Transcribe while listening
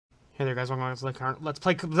Hey there, guys.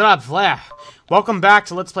 Welcome back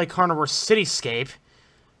to Let's Play Carnivores Cityscape.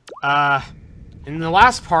 In the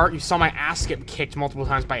last part, you saw my ass get kicked multiple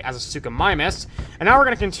times as a suchomimus, and now we're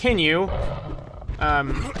going to continue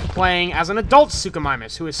playing as an adult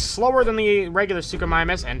suchomimus, who is slower than the regular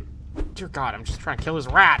suchomimus, and dear God, I'm just trying to kill his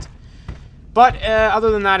rat. But other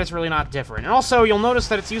than that, it's really not different. And also, you'll notice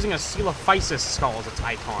that it's using a Coelophysis skull as its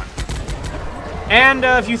icon. And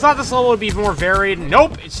if you thought this level would be more varied,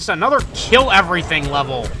 nope, it's just another kill everything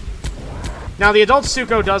level. Now, the adult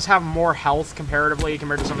Sucho does have more health comparatively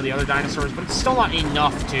compared to some of the other dinosaurs, but it's still not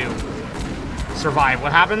enough to survive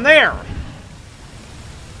what happened there.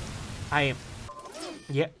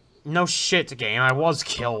 Yeah, no shit, game, I was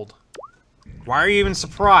killed. Why are you even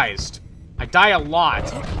surprised? I die a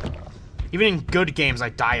lot. Even in good games, I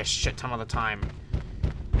die a shit ton of the time.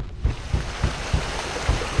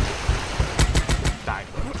 Die.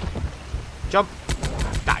 Jump.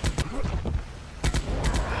 Die.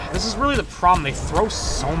 This is really the problem. They throw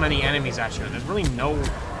so many enemies at you, and there's really no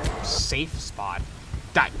safe spot.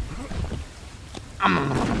 Die.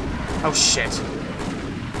 Oh, shit.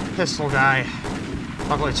 Pistol guy.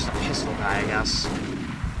 Luckily, it's just a pistol guy, I guess.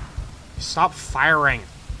 Stop firing.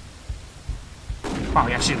 Wow,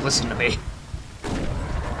 he actually listened to me.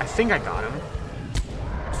 I think I got him.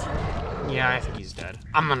 Yeah, I think he's dead.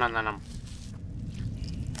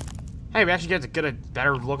 Hey, we actually get to get a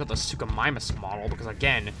better look at the suchomimus model, because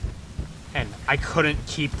again, and I couldn't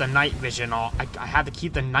keep the night vision on. I had to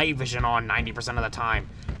keep the night vision on 90% of the time.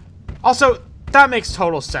 Also, that makes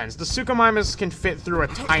total sense. The suchomimus can fit through a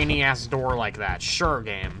tiny-ass door like that. Sure,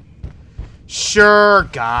 game. Sure,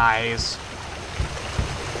 guys.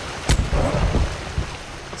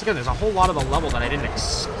 Once again, there's a whole lot of the level that I didn't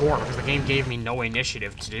explore because the game gave me no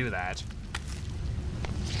initiative to do that.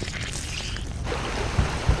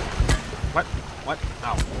 What? What?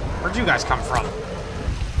 Oh. Where'd you guys come from?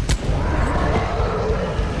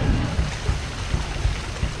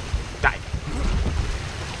 Die.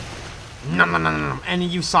 No. And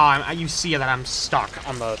you see that I'm stuck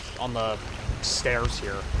on the stairs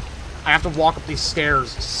here. I have to walk up these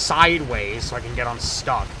stairs sideways so I can get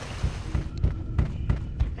unstuck.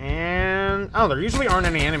 And oh, there usually aren't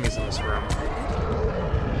any enemies in this room.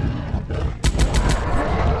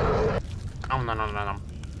 Oh no.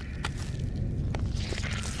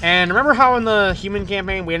 And remember how in the human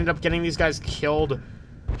campaign we ended up getting these guys killed?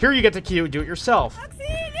 Here you get to do it yourself.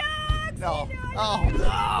 No. Oh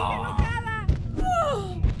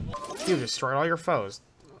no. You destroyed all your foes.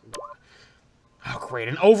 Oh great,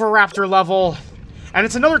 an Oviraptor level. And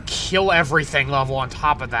it's another kill everything level on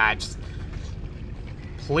top of that. Just,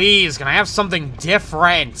 please, can I have something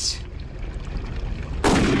different?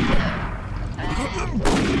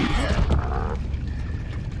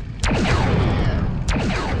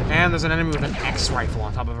 And there's an enemy with an X rifle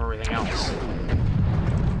on top of everything else.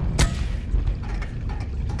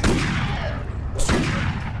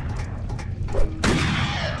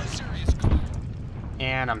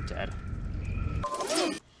 And I'm dead.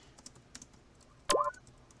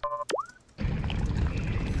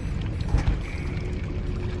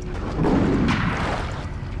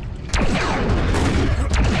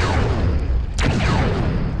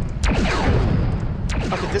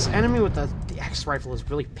 Okay, this enemy with the X rifle is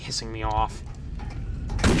really pissing me off.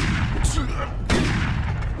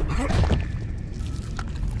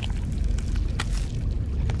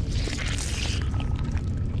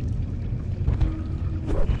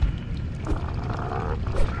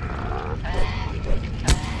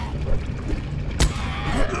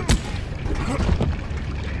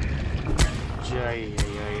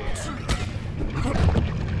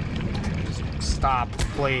 Stop,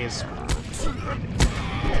 please.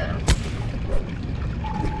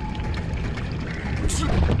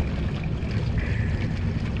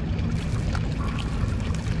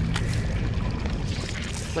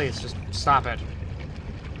 Please, just stop it.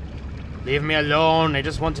 Leave me alone. I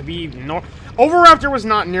just want to be Oviraptor was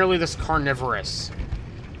not nearly this carnivorous.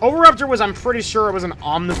 Oviraptor was, I'm pretty sure it was an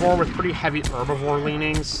omnivore with pretty heavy herbivore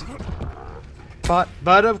leanings.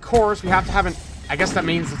 But of course, we have to have an... I guess that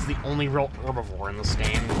means it's the only real herbivore in this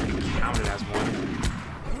game. Counted as one.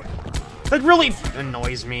 That really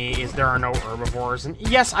annoys me is there are no herbivores. And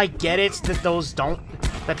yes, I get it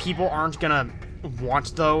that people aren't gonna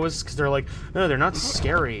want those because they're like, no, they're not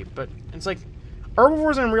scary. But it's like,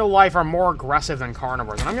 herbivores in real life are more aggressive than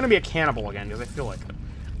carnivores. And I'm gonna be a cannibal again because I feel like it.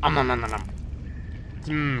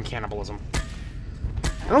 Cannibalism.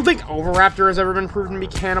 I don't think Oviraptor has ever been proven to be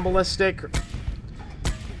cannibalistic.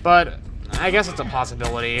 But I guess it's a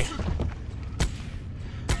possibility.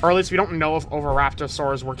 Or at least we don't know if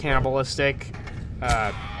Oviraptorosaurs were cannibalistic.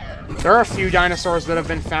 There are a few dinosaurs that have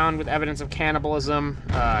been found with evidence of cannibalism.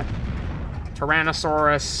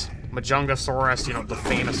 Tyrannosaurus, Majungasaurus, you know, the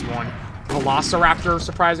famous one. Velociraptor,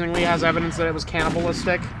 surprisingly, has evidence that it was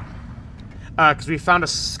cannibalistic. Because we found a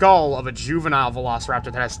skull of a juvenile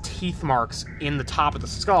Velociraptor that has teeth marks in the top of the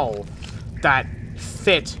skull that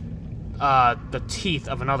fit the teeth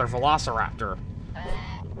of another Velociraptor.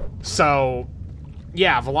 So,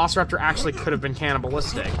 yeah, Velociraptor actually could have been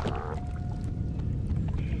cannibalistic.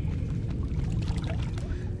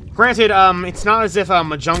 Granted, it's not as if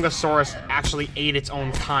Majungasaurus actually ate its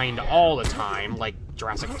own kind all the time, like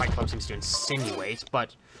Jurassic Fight Club seems to insinuate,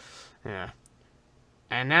 but, yeah.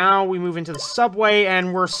 And now we move into the subway,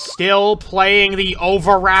 and we're still playing the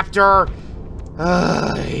Oviraptor.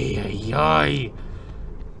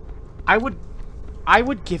 I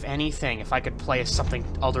would give anything if I could play as something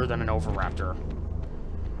other than an Oviraptor.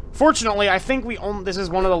 Fortunately, I think this is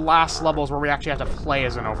one of the last levels where we actually have to play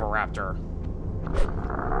as an Oviraptor.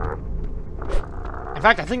 In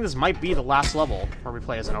fact, I think this might be the last level where we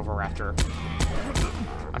play as an Oviraptor.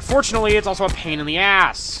 Unfortunately, it's also a pain in the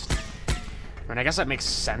ass. I mean, I guess that makes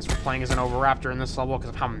sense for playing as an Oviraptor in this level because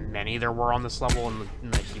of how many there were on this level in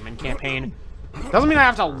the human campaign. Doesn't mean I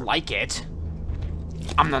have to like it.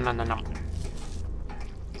 No.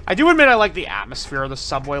 I do admit I like the atmosphere of the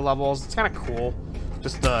subway levels. It's kind of cool.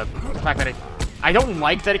 Just the fact that I don't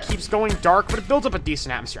like that it keeps going dark, but it builds up a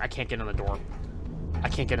decent atmosphere. I can't get in the door. I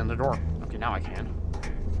can't get in the door. Okay, now I can.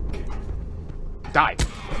 Die.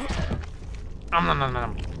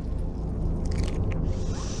 No.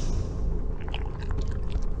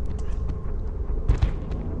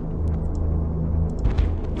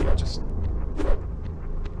 Just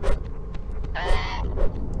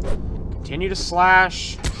continue to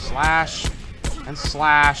slash, and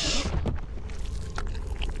slash.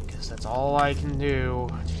 Because that's all I can do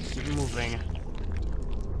to keep moving.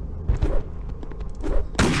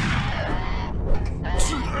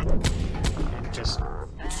 And just...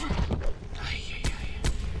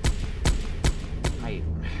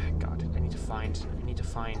 God, I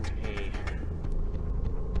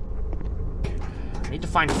need to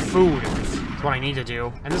find food. That's what I need to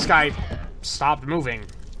do. And this guy stopped moving.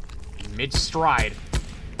 Mid-stride.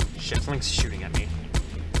 Shit, something's shooting at me.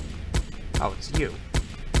 Oh, it's you.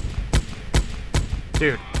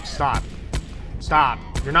 Dude, stop. Stop.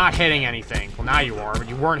 You're not hitting anything. Well, now you are, but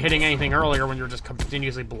you weren't hitting anything earlier when you were just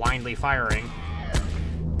continuously blindly firing.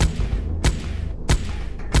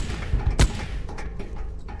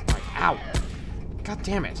 Right, ow. God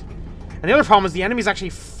damn it. And the other problem is the enemies actually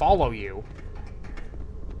follow you.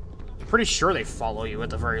 I'm pretty sure they follow you at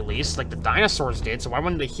the very least, like the dinosaurs did, so why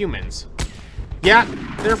wouldn't the humans? Yeah,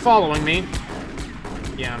 they're following me.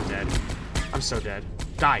 Yeah, I'm dead. I'm so dead.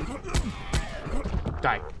 Die.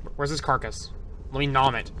 Die. Where's his carcass? Let me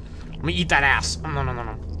nom it. Let me eat that ass.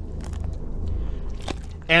 No.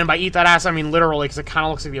 And by eat that ass, I mean literally, because it kind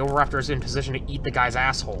of looks like the Oviraptor is in position to eat the guy's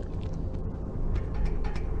asshole.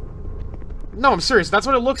 No, I'm serious. That's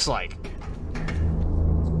what it looks like.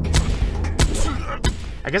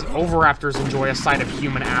 I guess Oviraptors enjoy a side of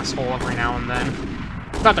human asshole every now and then.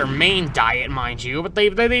 It's not their main diet, mind you, but they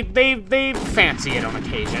fancy it on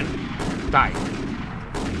occasion. Die.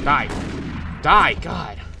 Die. Die,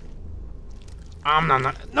 God.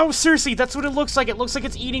 No, seriously, that's what it looks like. It looks like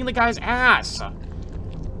it's eating the guy's ass.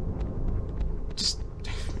 Just...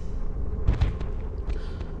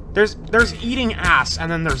 There's eating ass,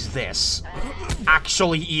 and then there's this.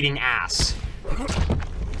 Actually eating ass.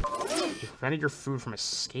 You prevented your food from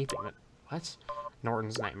escaping. What?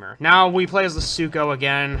 Norton's Nightmare. Now we play as the Sucho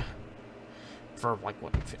again. For, like,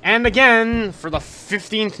 what? And again, for the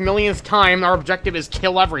 15th millionth time, our objective is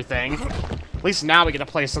kill everything. At least now we get to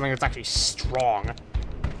play something that's actually strong.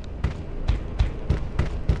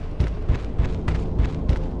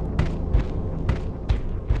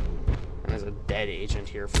 And there's a dead agent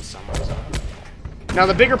here for some reason. Now,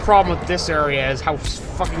 the bigger problem with this area is how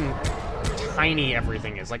fucking tiny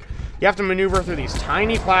everything is. Like, you have to maneuver through these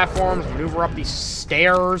tiny platforms, maneuver up these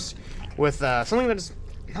stairs with something that is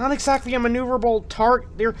not exactly a maneuverable target.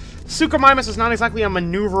 Suchomimus is not exactly a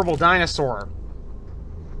maneuverable dinosaur.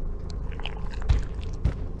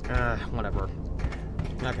 Whatever.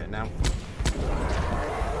 Okay, now.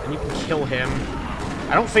 And you can kill him.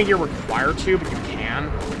 I don't think you're required to, but you can.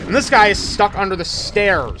 And this guy is stuck under the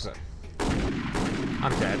stairs.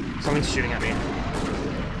 I'm dead. Something's shooting at me.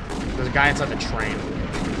 There's a guy inside the train.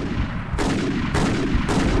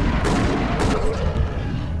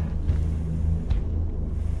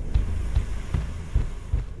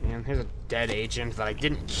 And here's a dead agent that I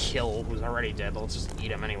didn't kill, who's already dead, but let's just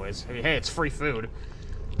eat him anyways. Hey, it's free food.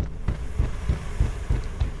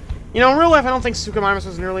 You know, in real life, I don't think suchomimus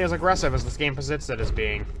was nearly as aggressive as this game posits it as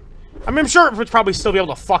being. I mean, I'm sure it would probably still be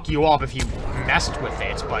able to fuck you up if you messed with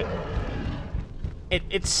it, but...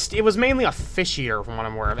 It was mainly a fish eater, from what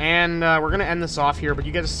I'm aware of. And we're gonna end this off here, but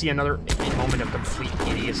you get to see another moment of complete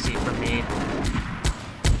idiocy from me.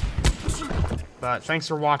 But thanks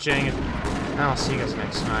for watching, and I'll see you guys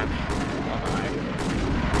next time.